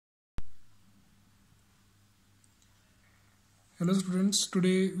Hello students,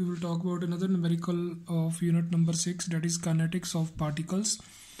 today we will talk about another numerical of unit number 6, that is kinetics of particles.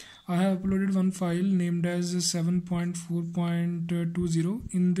 I have uploaded one file named as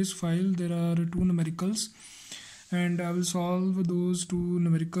 7.4.20. In this file there are two numericals and I will solve those two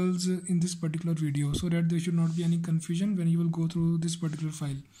numericals in this particular video so that there should not be any confusion when you will go through this particular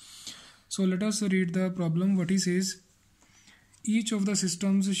file. So let us read the problem. What he says: each of the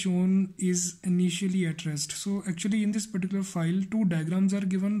systems shown is initially at rest. So actually in this particular file two diagrams are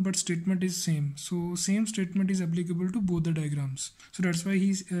given but statement is same. So same statement is applicable to both the diagrams. So that's why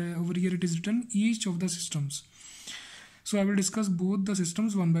he's over here it is written each of the systems. So I will discuss both the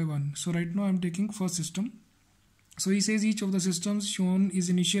systems one by one. So right now I'm taking first system. So he says each of the systems shown is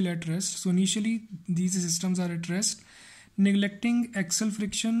initially at rest. So initially these systems are at rest. Neglecting axial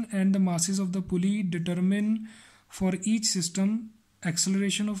friction and the masses of the pulley, determine for each system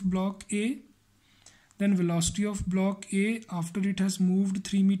acceleration of block A, then velocity of block A after it has moved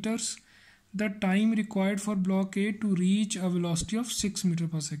 3 meters, the time required for block A to reach a velocity of 6 meters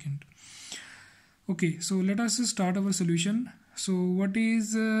per second. Okay, so let us start our solution. So what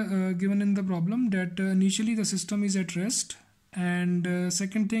is given in the problem, that initially the system is at rest, and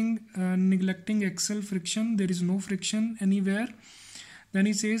second thing, neglecting axial friction, there is no friction anywhere. Then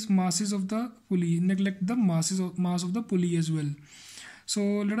he says masses of the pulley, neglect the mass of the pulley as well. So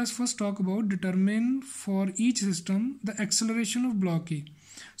let us first talk about determine for each system the acceleration of block A.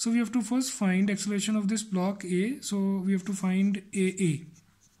 So we have to first find acceleration of this block A. So we have to find AA.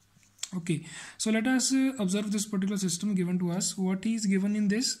 Okay, so let us observe this particular system given to us. What is given in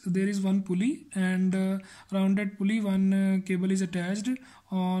this? There is one pulley, and around that pulley one cable is attached.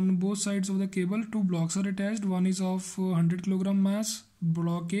 On both sides of the cable two blocks are attached. One is of 100 kg mass,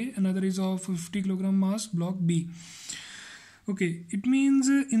 block A, another is of 50 kg mass, block B. Okay, it means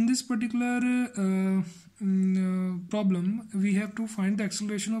in this particular problem we have to find the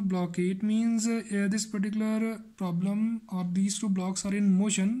acceleration of block A. It means this particular problem or these two blocks are in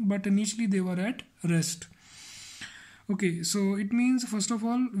motion but initially they were at rest. Okay, so it means first of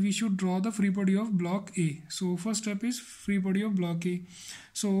all we should draw the free body of block A. So first step is free body of block A.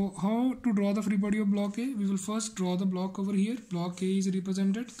 So how to draw the free body of block A? We will first draw the block over here. Block A is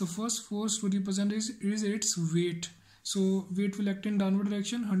represented. The first force to represent is its weight. So weight will act in downward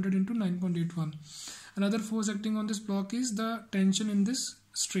direction, 100 into 9.81. Another force acting on this block is the tension in this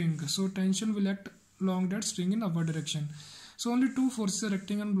string. So tension will act along that string in upward direction. So only two forces are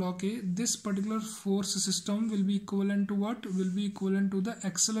acting on block A. This particular force system will be equivalent to what? Will be equivalent to the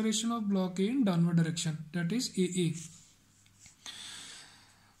acceleration of block A in downward direction, that is AA.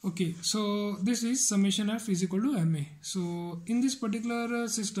 Okay, so this is summation F is equal to MA. So in this particular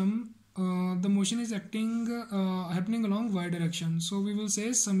system the motion is happening along y direction. So we will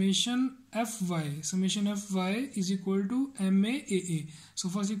say summation Fy is equal to MAAA. So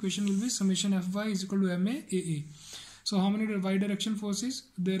first equation will be summation Fy is equal to MAAA. So how many y direction forces?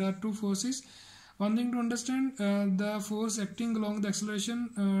 There are two forces. One thing to understand, the force acting along the acceleration,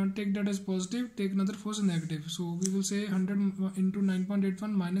 take that as positive, take another force as negative. So we will say 100 into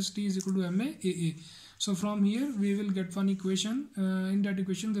 9.81 minus t is equal to MAAA. So from here we will get one equation. In that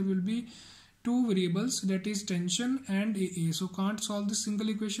equation there will be two variables, that is tension and AA. So can't solve this single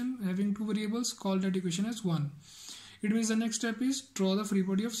equation. Having two variables, call that equation as 1. It means the next step is draw the free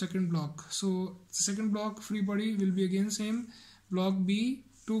body of second block. So the second block free body will be again same. Block B,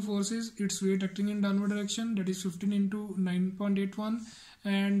 two forces, its weight acting in downward direction, that is 15 into 9.81,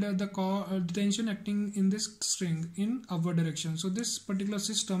 and the tension acting in this string in upward direction. So this particular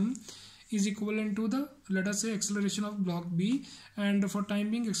system is equivalent to the, let us say, acceleration of block B, and for time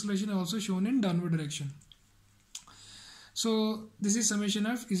being acceleration is also shown in downward direction. So this is summation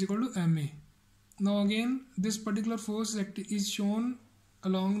F is equal to MA. Now again this particular force is shown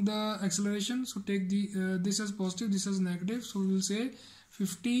along the acceleration. So take the this as positive, this as negative. So we will say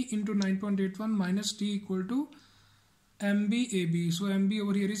 50 into 9.81 minus t equal to MBAB. So MB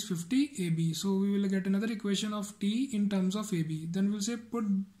over here is 50 AB. So we will get another equation of t in terms of AB. Then we will say put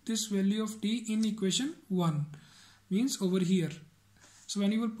this value of t in equation 1, means over here. So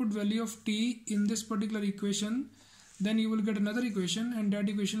when you will put value of t in this particular equation, then you will get another equation, and that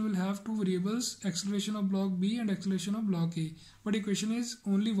equation will have two variables, acceleration of block B and acceleration of block A. But equation is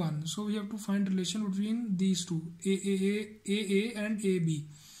only one. So we have to find relation between these two, AA and AB.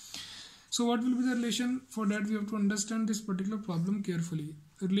 So what will be the relation? For that we have to understand this particular problem carefully.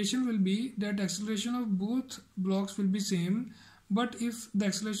 The relation will be that acceleration of both blocks will be same, but if the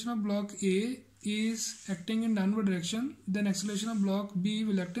acceleration of block A is acting in downward direction, then acceleration of block B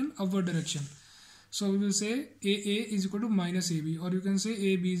will act in upward direction. So we will say AA is equal to minus AB, or you can say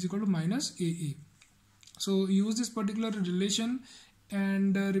AB is equal to minus AA. So use this particular relation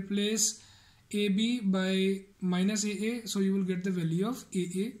and replace AB by minus AA, so you will get the value of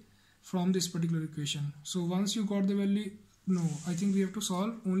AA from this particular equation. So once you got the value, no, I think we have to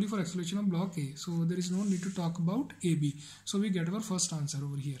solve only for acceleration of block A, so there is no need to talk about AB. So we get our first answer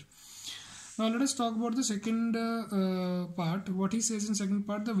over here. Now let us talk about the second part. What he says in second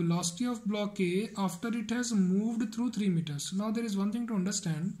part, the velocity of block A after it has moved through 3 meters. Now there is one thing to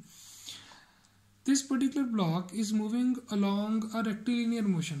understand. This particular block is moving along a rectilinear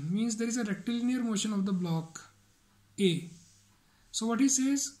motion, means there is a rectilinear motion of the block A. So what he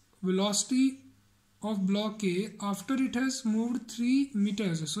says, velocity of block A after it has moved 3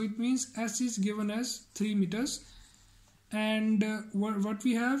 meters. So it means S is given as 3 meters. And what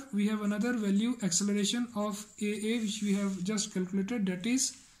we have another value, acceleration of AA, which we have just calculated, that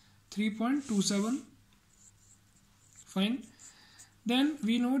is 3.27. Fine. Then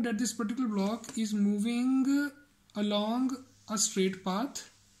we know that this particular block is moving along a straight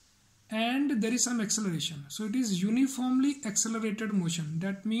path and there is some acceleration. So it is uniformly accelerated motion.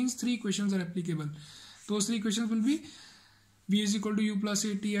 That means 3 equations are applicable. Those 3 equations will be V is equal to U plus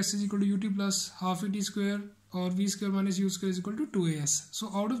AT, S is equal to UT plus half AT square, or V square minus U square is equal to 2AS. So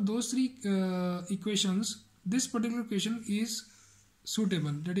out of those 3 equations, this particular equation is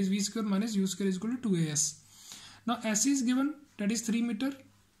suitable. That is V square minus U square is equal to 2AS. Now S is given, that is 3 meter.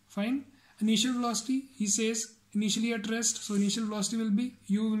 Fine. Initial velocity, he says initially at rest. So initial velocity will be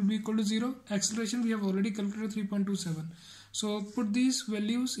U will be equal to 0. Acceleration we have already calculated 3.27. So put these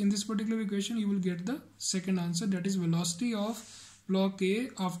values in this particular equation, you will get the second answer, that is velocity of block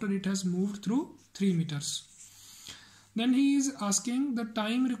A after it has moved through 3 meters. Then he is asking the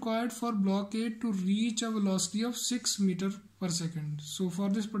time required for block A to reach a velocity of 6 meter per second. So for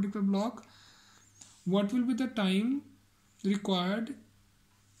this particular block, what will be the time required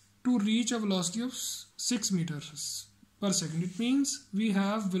to reach a velocity of 6 meters per second? It means we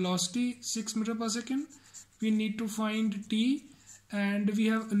have velocity 6 meter per second. We need to find T and we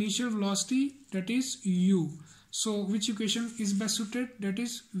have initial velocity, that is U. So which equation is best suited? That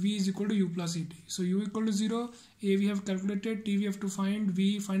is V is equal to U plus AT. So U equal to 0, A we have calculated, T we have to find,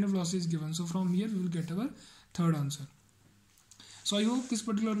 V final velocity is given. So from here we will get our third answer. So I hope this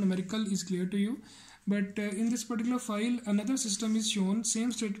particular numerical is clear to you. But in this particular file, another system is shown.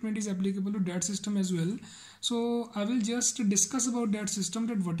 Same statement is applicable to that system as well. So I will just discuss about that system,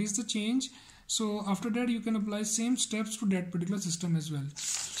 that what is the change. So after that you can apply same steps to that particular system as well.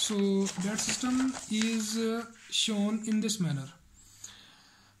 So that system is shown in this manner.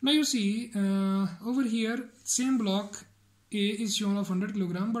 Now you see over here same block A is shown of 100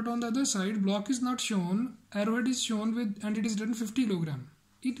 kg, but on the other side block is not shown, arrowhead is shown with, and it is written 50 kg.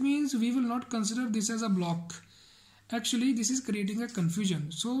 It means we will not consider this as a block. Actually this is creating a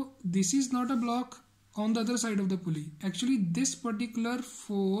confusion. So this is not a block on the other side of the pulley. Actually this particular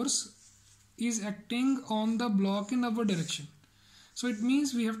force is acting on the block in our direction. So it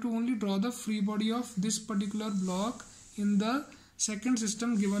means we have to only draw the free body of this particular block in the second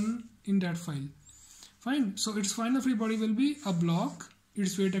system given in that file. Fine. So its final free body will be a block,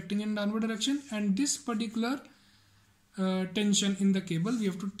 its weight acting in downward direction, and this particular tension in the cable we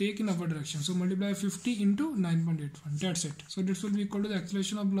have to take in our direction. So multiply 50 into 9.81. That's it. So this will be equal to the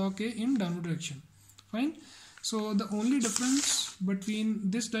acceleration of block A in downward direction. Fine. So the only difference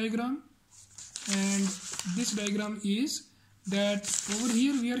between this diagram and this diagram is that over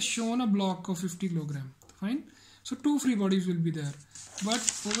here we are shown a block of 50 kg. Fine. So 2 free bodies will be there, but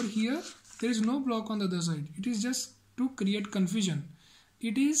over here there is no block on the other side. It is just to create confusion.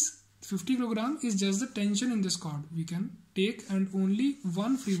 It is 50 kg is just the tension in this cord we can take, and only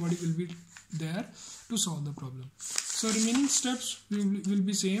 1 free body will be there to solve the problem. So remaining steps will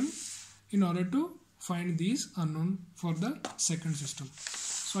be same in order to find these unknown for the second system.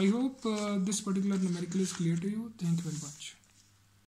 So I hope this particular numerical is clear to you. Thank you very much.